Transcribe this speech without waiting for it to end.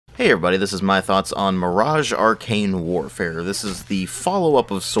Hey everybody, this is my thoughts on Mirage Arcane Warfare. This is the follow-up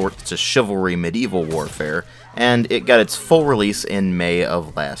of sorts to Chivalry Medieval Warfare, and it got its full release in May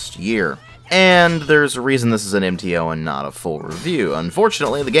of last year. And there's a reason this is an MTO and not a full review.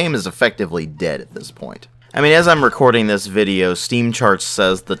 Unfortunately, the game is effectively dead at this point. I mean, as I'm recording this video, Steam Charts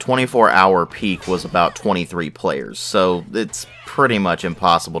says the 24-hour peak was about 23 players, so it's pretty much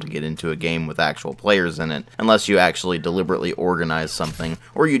impossible to get into a game with actual players in it, unless you actually deliberately organize something,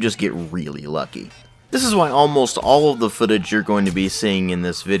 or you just get really lucky. This is why almost all of the footage you're going to be seeing in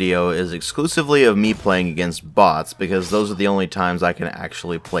this video is exclusively of me playing against bots, because those are the only times I can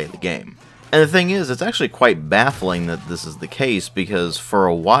actually play the game. And the thing is, it's actually quite baffling that this is the case, because for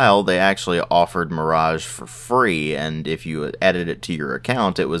a while they actually offered Mirage for free, and if you added it to your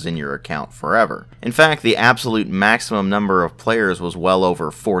account, it was in your account forever. In fact, the absolute maximum number of players was well over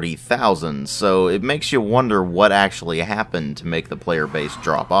 40,000, so it makes you wonder what actually happened to make the player base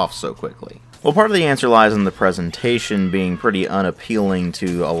drop off so quickly. Well, part of the answer lies in the presentation being pretty unappealing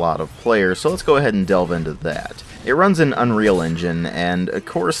to a lot of players, so let's go ahead and delve into that. It runs in Unreal Engine, and of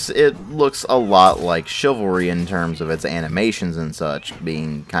course it looks a lot like Chivalry in terms of its animations and such,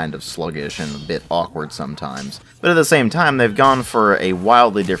 being kind of sluggish and a bit awkward sometimes. But at the same time, they've gone for a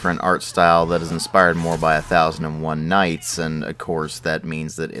wildly different art style that is inspired more by 1001 Nights, and of course that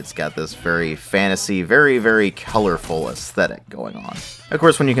means that it's got this very fantasy, very colorful aesthetic going on. Of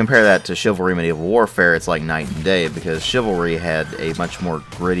course, when you compare that to Chivalry Medieval Warfare, it's like night and day, because Chivalry had a much more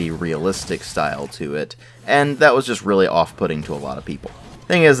gritty, realistic style to it, and that was just really off-putting to a lot of people.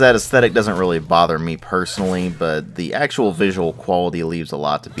 Thing is, that aesthetic doesn't really bother me personally, but the actual visual quality leaves a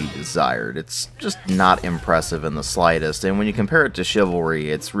lot to be desired. It's just not impressive in the slightest, and when you compare it to Chivalry,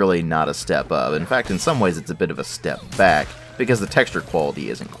 it's really not a step up. In fact, in some ways, it's a bit of a step back, because the texture quality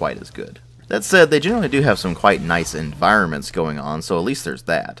isn't quite as good. That said, they generally do have some quite nice environments going on, so at least there's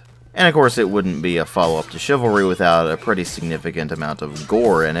that. And of course, it wouldn't be a follow-up to Chivalry without a pretty significant amount of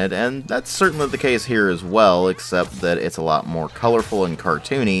gore in it, and that's certainly the case here as well, except that it's a lot more colorful and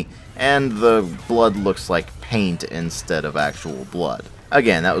cartoony, and the blood looks like paint instead of actual blood.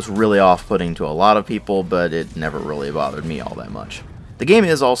 Again, that was really off-putting to a lot of people, but it never really bothered me all that much. The game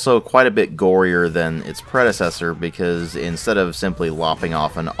is also quite a bit gorier than its predecessor, because instead of simply lopping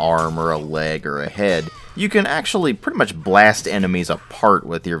off an arm or a leg or a head, you can actually pretty much blast enemies apart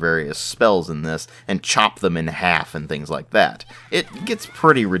with your various spells in this and chop them in half and things like that. It gets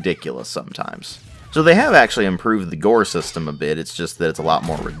pretty ridiculous sometimes. So they have actually improved the gore system a bit, it's just that it's a lot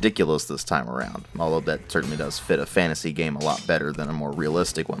more ridiculous this time around, although that certainly does fit a fantasy game a lot better than a more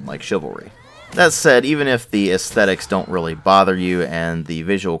realistic one like Chivalry. That said, even if the aesthetics don't really bother you and the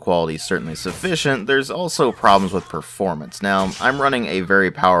visual quality is certainly sufficient, there's also problems with performance. Now, I'm running a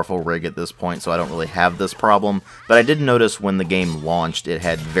very powerful rig at this point, so I don't really have this problem, but I did notice when the game launched it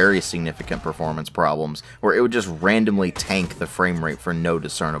had very significant performance problems, where it would just randomly tank the frame rate for no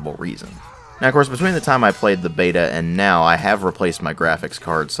discernible reason. Now, of course, between the time I played the beta and now, I have replaced my graphics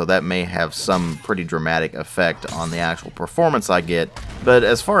card, so that may have some pretty dramatic effect on the actual performance I get, but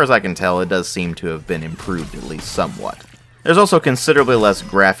as far as I can tell, it does seem to have been improved at least somewhat. There's also considerably less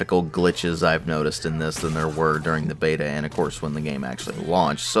graphical glitches I've noticed in this than there were during the beta and, of course, when the game actually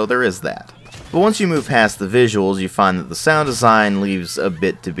launched, so there is that. But once you move past the visuals, you find that the sound design leaves a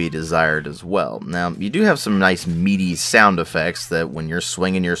bit to be desired as well. Now, you do have some nice meaty sound effects that when you're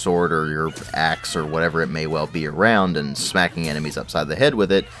swinging your sword or your axe or whatever it may well be around and smacking enemies upside the head with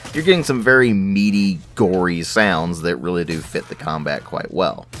it, you're getting some very meaty, gory sounds that really do fit the combat quite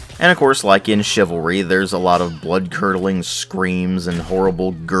well. And of course, like in Chivalry, there's a lot of blood-curdling screams and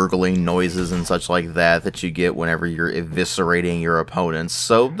horrible gurgling noises and such like that you get whenever you're eviscerating your opponents,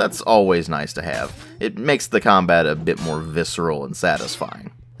 so that's always nice to have. It makes the combat a bit more visceral and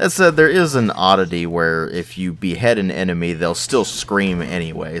satisfying. That said, there is an oddity where if you behead an enemy, they'll still scream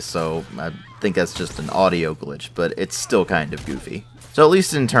anyway, so I think that's just an audio glitch, but it's still kind of goofy. So at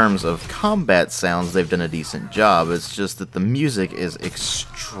least in terms of combat sounds, they've done a decent job, it's just that the music is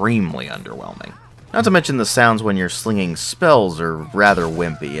extremely underwhelming. Not to mention the sounds when you're slinging spells are rather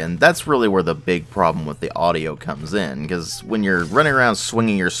wimpy, and that's really where the big problem with the audio comes in, because when you're running around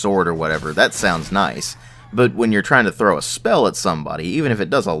swinging your sword or whatever, that sounds nice, but when you're trying to throw a spell at somebody, even if it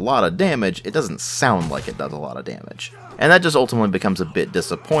does a lot of damage, it doesn't sound like it does a lot of damage. And that just ultimately becomes a bit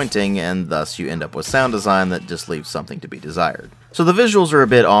disappointing, and thus you end up with sound design that just leaves something to be desired. So the visuals are a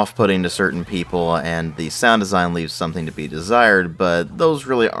bit off-putting to certain people, and the sound design leaves something to be desired, but those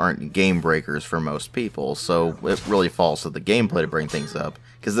really aren't game breakers for most people, so it really falls to the gameplay to bring things up,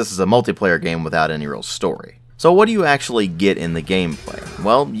 because this is a multiplayer game without any real story. So what do you actually get in the gameplay?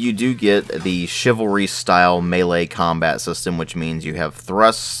 Well, you do get the Chivalry-style melee combat system, which means you have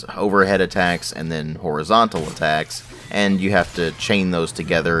thrusts, overhead attacks, and then horizontal attacks, and you have to chain those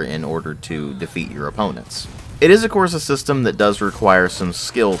together in order to defeat your opponents. It is, of course, a system that does require some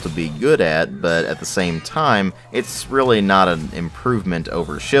skill to be good at, but at the same time, it's really not an improvement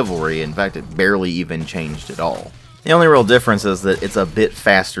over Chivalry. In fact, it barely even changed at all. The only real difference is that it's a bit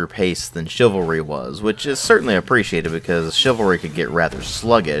faster paced than Chivalry was, which is certainly appreciated because Chivalry could get rather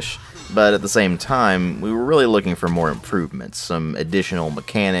sluggish, but at the same time, we were really looking for more improvements, some additional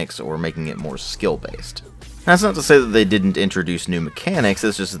mechanics, or making it more skill-based. That's not to say that they didn't introduce new mechanics,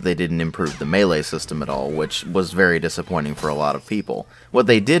 it's just that they didn't improve the melee system at all, which was very disappointing for a lot of people. What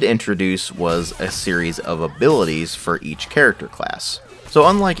they did introduce was a series of abilities for each character class. So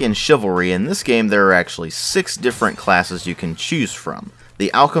unlike in Chivalry, in this game there are actually 6 different classes you can choose from.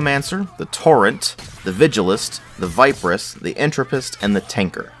 The Alchemaster, the Torrent, the Vigilist, the Viperist, the Entropist, and the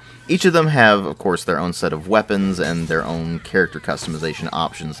Tanker. Each of them have, of course, their own set of weapons and their own character customization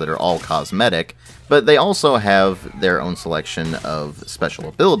options that are all cosmetic, but they also have their own selection of special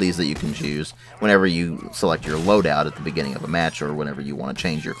abilities that you can choose whenever you select your loadout at the beginning of a match or whenever you want to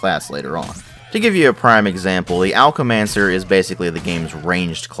change your class later on. To give you a prime example, the Alchemaster is basically the game's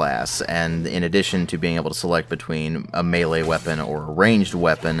ranged class, and in addition to being able to select between a melee weapon or a ranged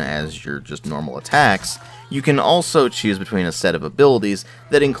weapon as your just normal attacks, you can also choose between a set of abilities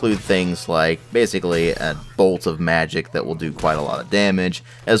that include things like basically a bolt of magic that will do quite a lot of damage,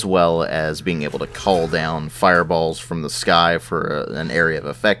 as well as being able to call down fireballs from the sky for an area of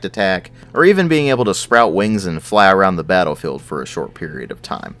effect attack, or even being able to sprout wings and fly around the battlefield for a short period of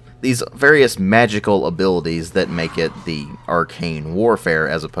time. These various magical abilities that make it the arcane warfare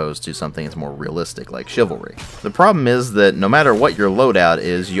as opposed to something that's more realistic like Chivalry. The problem is that no matter what your loadout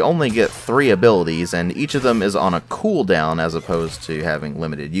is, you only get 3 abilities, and each of them is on a cooldown as opposed to having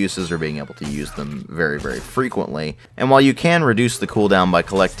limited uses or being able to use them very, very frequently. And while you can reduce the cooldown by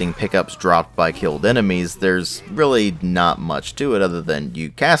collecting pickups dropped by killed enemies, there's really not much to it other than you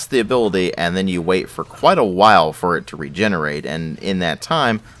cast the ability and then you wait for quite a while for it to regenerate, and in that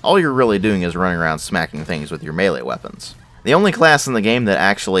time, all you're really doing is running around smacking things with your melee weapons. The only class in the game that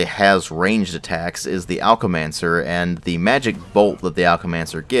actually has ranged attacks is the Alchemaster, and the magic bolt that the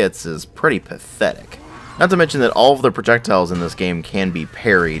Alchemaster gets is pretty pathetic. Not to mention that all of the projectiles in this game can be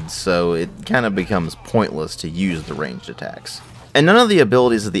parried, so it kind of becomes pointless to use the ranged attacks. And none of the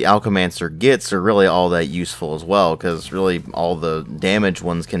abilities that the Alchemaster gets are really all that useful as well, because really all the damage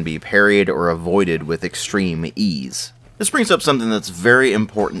ones can be parried or avoided with extreme ease. This brings up something that's very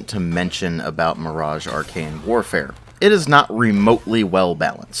important to mention about Mirage Arcane Warfare. It is not remotely well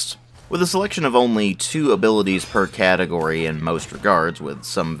balanced. With a selection of only 2 abilities per category in most regards, with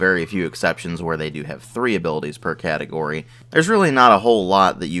some very few exceptions where they do have 3 abilities per category, there's really not a whole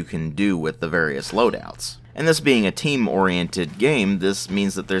lot that you can do with the various loadouts. And this being a team-oriented game, this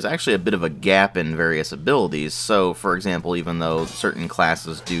means that there's actually a bit of a gap in various abilities. So, for example, even though certain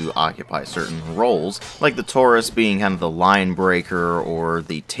classes do occupy certain roles, like the Taurus being kind of the line breaker or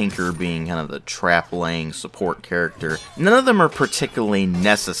the Tinker being kind of the trap-laying support character, none of them are particularly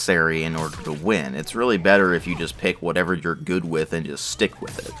necessary in order to win. It's really better if you just pick whatever you're good with and just stick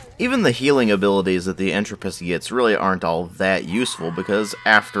with it. Even the healing abilities that the Entropist gets really aren't all that useful, because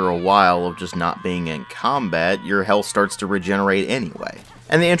after a while of just not being in combat, your health starts to regenerate anyway.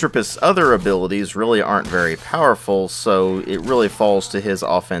 And the Entropist's other abilities really aren't very powerful, so it really falls to his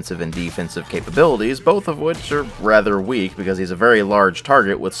offensive and defensive capabilities, both of which are rather weak because he's a very large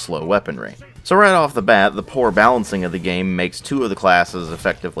target with slow weaponry. So right off the bat, the poor balancing of the game makes 2 of the classes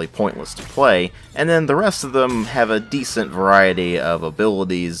effectively pointless to play, and then the rest of them have a decent variety of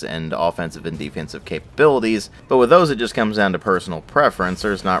abilities and offensive and defensive capabilities, but with those it just comes down to personal preference.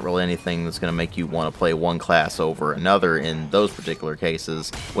 There's not really anything that's going to make you want to play one class over another in those particular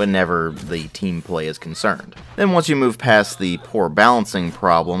cases whenever the team play is concerned. Then once you move past the poor balancing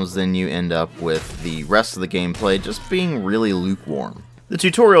problems, then you end up with the rest of the gameplay just being really lukewarm. The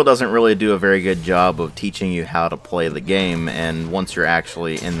tutorial doesn't really do a very good job of teaching you how to play the game, and once you're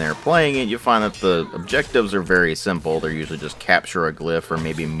actually in there playing it, you find that the objectives are very simple. They're usually just capture a glyph or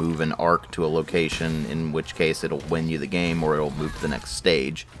maybe move an arc to a location, in which case it'll win you the game or it'll move to the next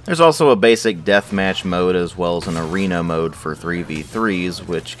stage. There's also a basic deathmatch mode as well as an arena mode for 3v3s,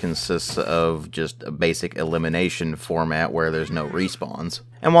 which consists of just a basic elimination format where there's no respawns.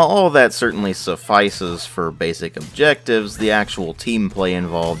 And while all of that certainly suffices for basic objectives, the actual team play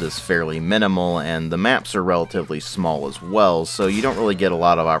involved is fairly minimal, and the maps are relatively small as well, so you don't really get a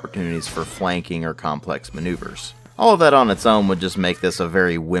lot of opportunities for flanking or complex maneuvers. All of that on its own would just make this a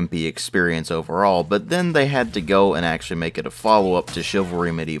very wimpy experience overall, but then they had to go and actually make it a follow-up to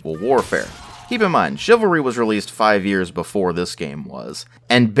Chivalry Medieval Warfare. Keep in mind, Chivalry was released 5 years before this game was,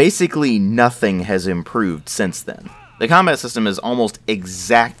 and basically nothing has improved since then. The combat system is almost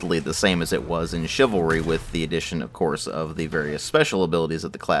exactly the same as it was in Chivalry, with the addition, of course, of the various special abilities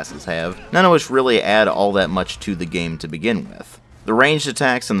that the classes have, none of which really add all that much to the game to begin with. The ranged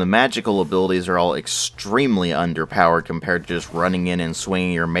attacks and the magical abilities are all extremely underpowered compared to just running in and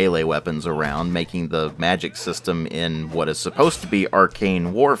swinging your melee weapons around, making the magic system in what is supposed to be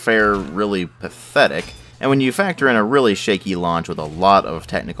Arcane Warfare really pathetic. And when you factor in a really shaky launch with a lot of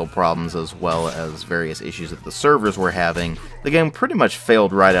technical problems as well as various issues that the servers were having, the game pretty much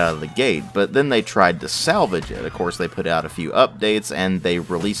failed right out of the gate, but then they tried to salvage it. Of course, they put out a few updates and they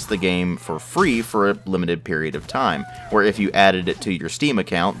released the game for free for a limited period of time, where if you added it to your Steam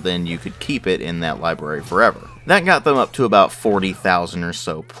account, then you could keep it in that library forever. That got them up to about 40,000 or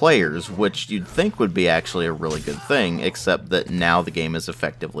so players, which you'd think would be actually a really good thing, except that now the game is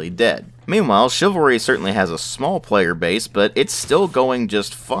effectively dead. Meanwhile, Chivalry certainly has a small player base, but it's still going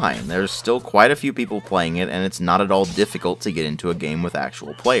just fine. There's still quite a few people playing it, and it's not at all difficult to get into a game with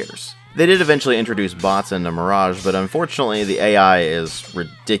actual players. They did eventually introduce bots into Mirage, but unfortunately the AI is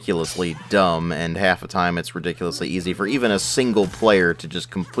ridiculously dumb, and half the time it's ridiculously easy for even a single player to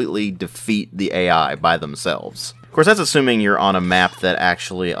just completely defeat the AI by themselves. Of course, that's assuming you're on a map that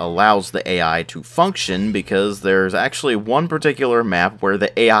actually allows the AI to function, because there's actually one particular map where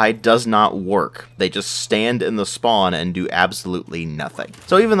the AI does not work. They just stand in the spawn and do absolutely nothing.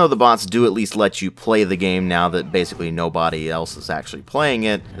 So even though the bots do at least let you play the game now that basically nobody else is actually playing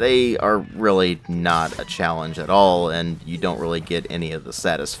it, they are really not a challenge at all, and you don't really get any of the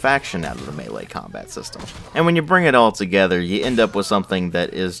satisfaction out of the melee combat system. And when you bring it all together, you end up with something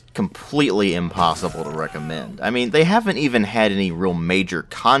that is completely impossible to recommend. I mean, they haven't even had any real major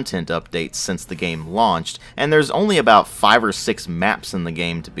content updates since the game launched, and there's only about 5 or 6 maps in the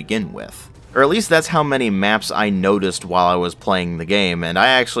game to begin with. Or at least that's how many maps I noticed while I was playing the game, and I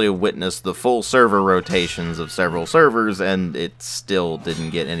actually witnessed the full server rotations of several servers, and it still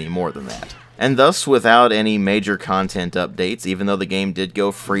didn't get any more than that. And thus, without any major content updates, even though the game did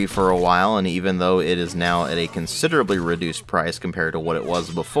go free for a while, and even though it is now at a considerably reduced price compared to what it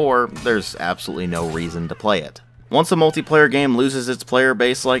was before, there's absolutely no reason to play it. Once a multiplayer game loses its player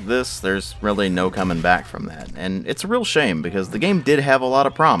base like this, there's really no coming back from that, and it's a real shame because the game did have a lot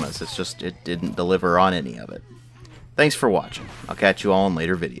of promise, it's just it didn't deliver on any of it. Thanks for watching. I'll catch you all in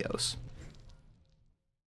later videos.